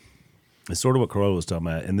time. It's sort of what Corolla was talking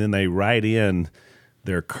about, and then they write in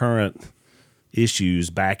their current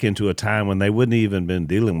issues back into a time when they wouldn't even been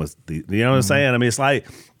dealing with you know what I'm saying? I mean, it's like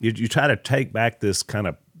you try to take back this kind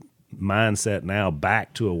of mindset now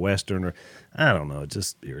back to a Western, I don't know, it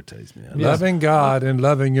just irritates me. Loving God and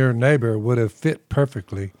loving your neighbor would have fit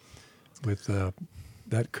perfectly with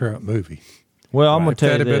that current movie. Well, I'm going to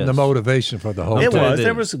tell you that this. had been the motivation for the whole It thing. was.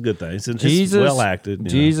 There was some good things. It's Jesus, well acted.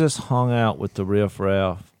 Jesus hung out with the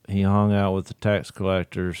riffraff. He hung out with the tax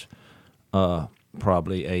collectors,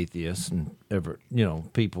 probably atheists and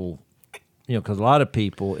people, because a lot of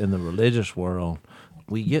people in the religious world,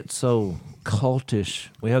 we get so cultish.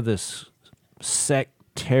 We have this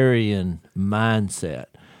sectarian mindset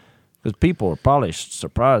because people are probably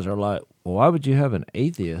surprised. They're like, well, why would you have an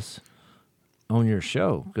atheist on your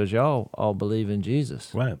show? Because y'all all believe in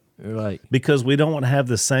Jesus. Right. You're like, Because we don't want to have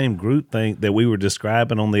the same group think that we were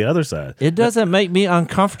describing on the other side. it doesn't make me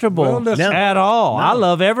uncomfortable Well, listen- at all. I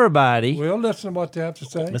love everybody. We'll listen to what they have to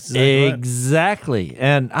say. That's exactly right. Exactly.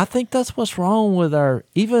 And I think that's what's wrong with our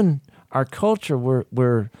culture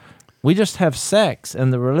where we just have sex,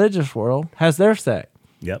 and the religious world has their sex.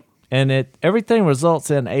 Yep. And everything results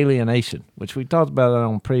in alienation, which we talked about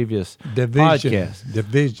on previous podcasts.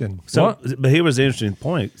 Division. So, but here was the interesting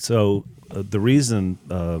point. So, the reason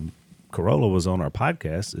Corolla was on our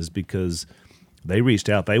podcast is because they reached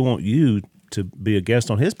out. They want you to be a guest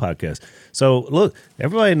on his podcast. So, look,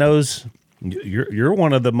 everybody knows you're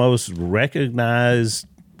one of the most recognized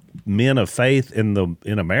men of faith in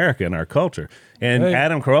America, in our culture. And Hey.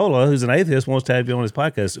 Adam Carolla, who's an atheist, wants to have you on his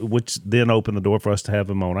podcast, which then opened the door for us to have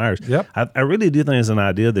him on ours. Yep. I really do think it's an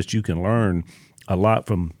idea that you can learn a lot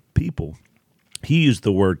from people. He used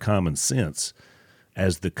the word common sense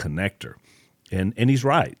as the connector. And he's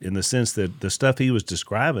right in the sense that the stuff he was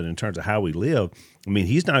describing in terms of how we live, I mean,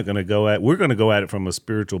 he's not going to we're going to go at it from a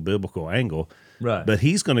spiritual biblical angle. Right. But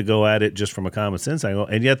he's going to go at it just from a common sense angle.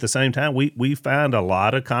 And yet at the same time, we find a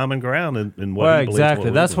lot of common ground in what Well, he believes. exactly.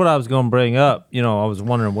 we That's do. what I was going to bring up. You know, I was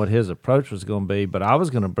wondering what his approach was going to be, but I was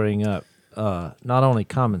going to bring up not only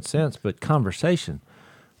common sense, but conversation.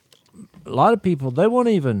 A lot of people, they won't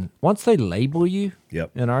even, once they label you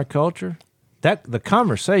Yep. in our culture, that the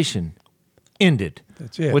conversation ended.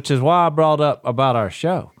 That's it. Which is why I brought up about our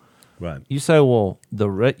show. Right. You say, well, the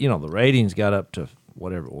ratings got up to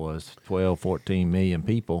whatever it was, 12, 14 million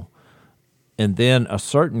people. And then a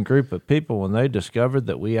certain group of people, when they discovered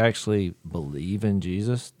that we actually believe in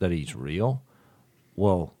Jesus, that he's real,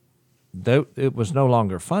 well, it was no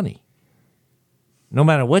longer funny. No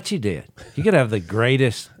matter what you did, you could have the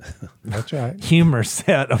greatest That's right. humor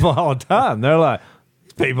set of all time. They're like,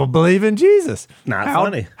 people believe in Jesus. Not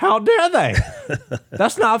funny. How dare they?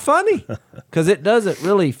 That's not funny because it doesn't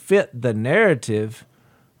really fit the narrative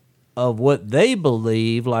of what they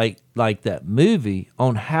believe, like that movie,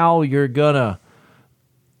 on how you're going to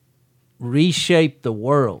reshape the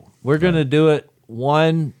world. We're going to do it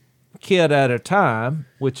one kid at a time,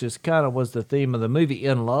 which is kind of was the theme of the movie,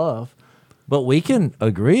 In Love. But we can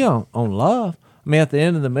agree on love. I mean, at the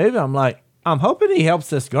end of the movie, I'm like, I'm hoping he helps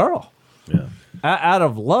this girl. Yeah. Out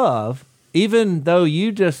of love, even though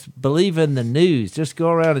you just believe in the news, just go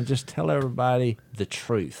around and just tell everybody the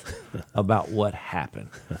truth about what happened.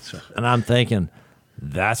 That's right. And I'm thinking,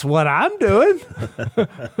 that's what I'm doing.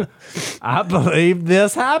 I believe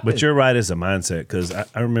this happened. But you're right as a mindset, because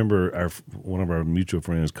I remember one of our mutual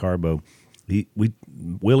friends, Carbo,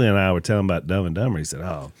 Willie and I were telling him about Dumb and Dumber. He said,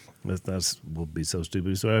 "Oh, that will be so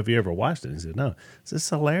stupid." So have you ever watched it? He said, "No, it's this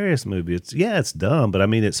hilarious movie. It's dumb, but I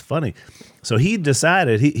mean, it's funny." So he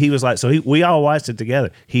decided, he was like, we all watched it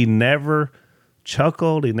together. He never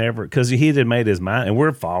chuckled. He never, because he had made his mind, and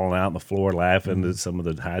we're falling out on the floor laughing at some of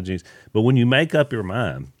the hijinks. But when you make up your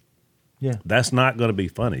mind, yeah, that's not going to be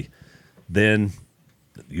funny, then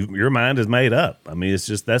your mind is made up. I mean, it's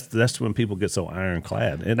just that's when people get so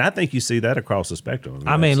ironclad, and I think you see that across the spectrum.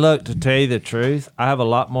 I mean, look, to tell you the truth, I have a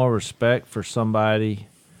lot more respect for somebody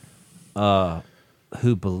who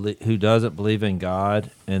doesn't believe in God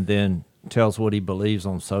and then tells what he believes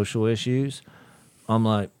on social issues. I'm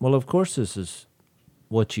like, well, of course this is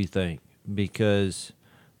what you think, because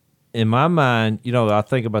in my mind, I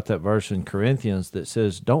think about that verse in Corinthians that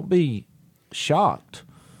says, don't be shocked,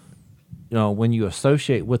 when you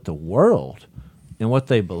associate with the world and what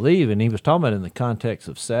they believe. And he was talking about in the context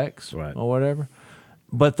of sex, right, or whatever.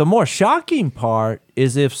 But the more shocking part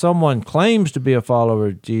is if someone claims to be a follower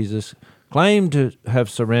of Jesus, claim to have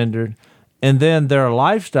surrendered, and then their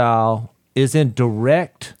lifestyle is in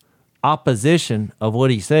direct opposition of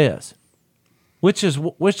what he says, which is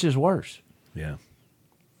worse. Yeah,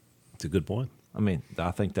 it's a good point. I mean,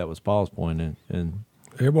 I think that was Paul's point in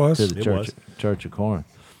It was. to the It church, was. Church of Corinth.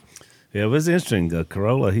 Yeah, it was interesting.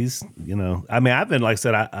 Corolla, he's, I mean, I've been, like I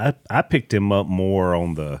said, I picked him up more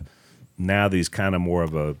on now that he's kind of more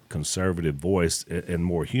of a conservative voice and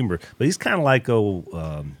more humor. But he's kind of like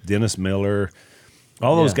Dennis Miller.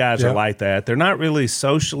 All those guys are like that. They're not really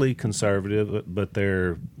socially conservative, but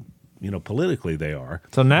they're, politically they are.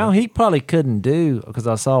 So now he probably couldn't do, because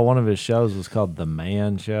I saw one of his shows was called The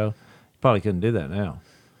Man Show. He probably couldn't do that now.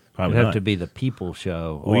 Probably It'd not. have to be the People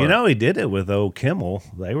Show. Well, he did it with old Kimmel.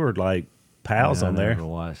 They were like pals I on there. never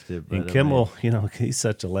watched it, but And Kimmel, he's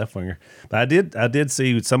such a left winger. But I did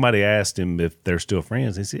see somebody asked him if they're still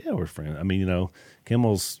friends. He said, "Yeah, we're friends." I mean,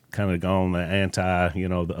 Kimmel's kind of gone the anti,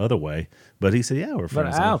 the other way. But he said, "Yeah, we're But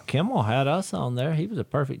friends." Al Kimmel had us on there. He was a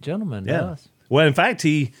perfect gentleman to Yeah. us. Well, in fact,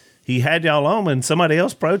 he had y'all on and somebody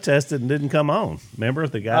else protested and didn't come on. Remember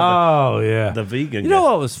the guy, Oh yeah, the vegan You guy? know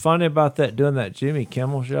what was funny about doing that Jimmy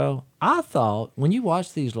Kimmel show? I thought when you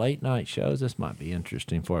watch these late night shows, this might be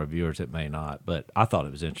interesting for our viewers. It may not, but I thought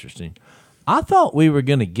it was interesting. I thought we were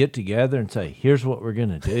going to get together and say, "Here's what we're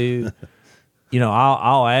going to do."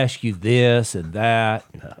 I'll ask you this and that,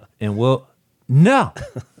 and we'll. No,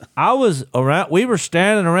 I was around. We were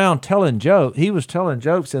standing around telling jokes. He was telling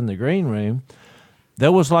jokes in the green room.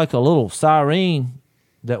 There was like a little siren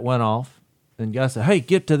that went off, and guy said, "Hey,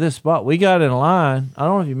 get to this spot." We got in line. I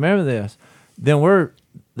don't know if you remember this. Then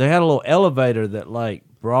they had a little elevator that like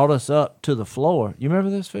brought us up to the floor. You remember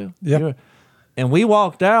this, Phil? Yep. And we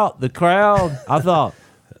walked out. The crowd. I thought,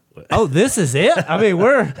 "Oh, this is it." I mean,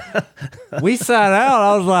 we sat out.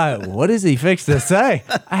 I was like, "What is he fixed to say?"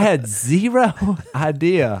 I had zero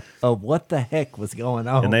idea of what the heck was going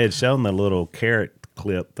on. And they had shown the little carrot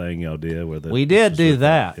clip thing y'all did with it. We did do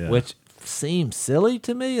that, Yeah. which seemed silly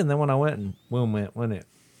to me. And then when I when it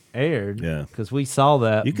aired, Yeah. because we saw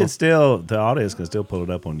that, the audience can still pull it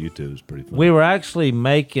up on YouTube. It's pretty funny. we were actually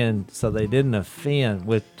making so they didn't offend.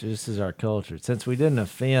 Which this is our culture. Since we didn't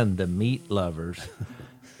offend the meat lovers,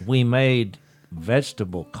 we made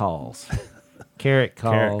vegetable calls, carrot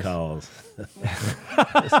calls, Carrot calls. It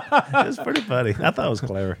was pretty funny. I thought it was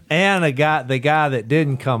clever. and the guy that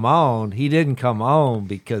didn't come on, he didn't come on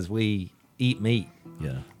because we eat meat.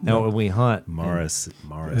 Yeah. Or we hunt. Morris.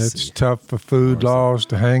 It's tough for food laws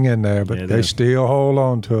to hang in there, but Yeah, it they is. still hold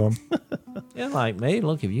on to them. Yeah, like me.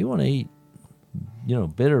 Look, if you want to eat,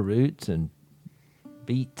 bitter roots and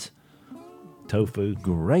beets, Tofu.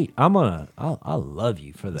 great. I'll love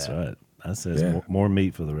you for that. That's right. That says Yeah. more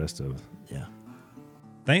meat for the rest of us. Yeah.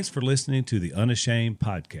 Thanks for listening to the Unashamed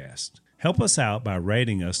podcast. Help us out by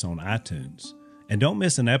rating us on iTunes. And don't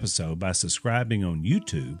miss an episode by subscribing on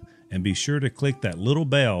YouTube, and be sure to click that little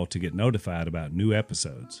bell to get notified about new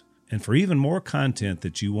episodes. And for even more content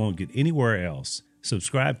that you won't get anywhere else,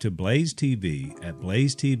 subscribe to Blaze TV at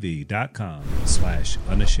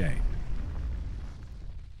blazetv.com/unashamed.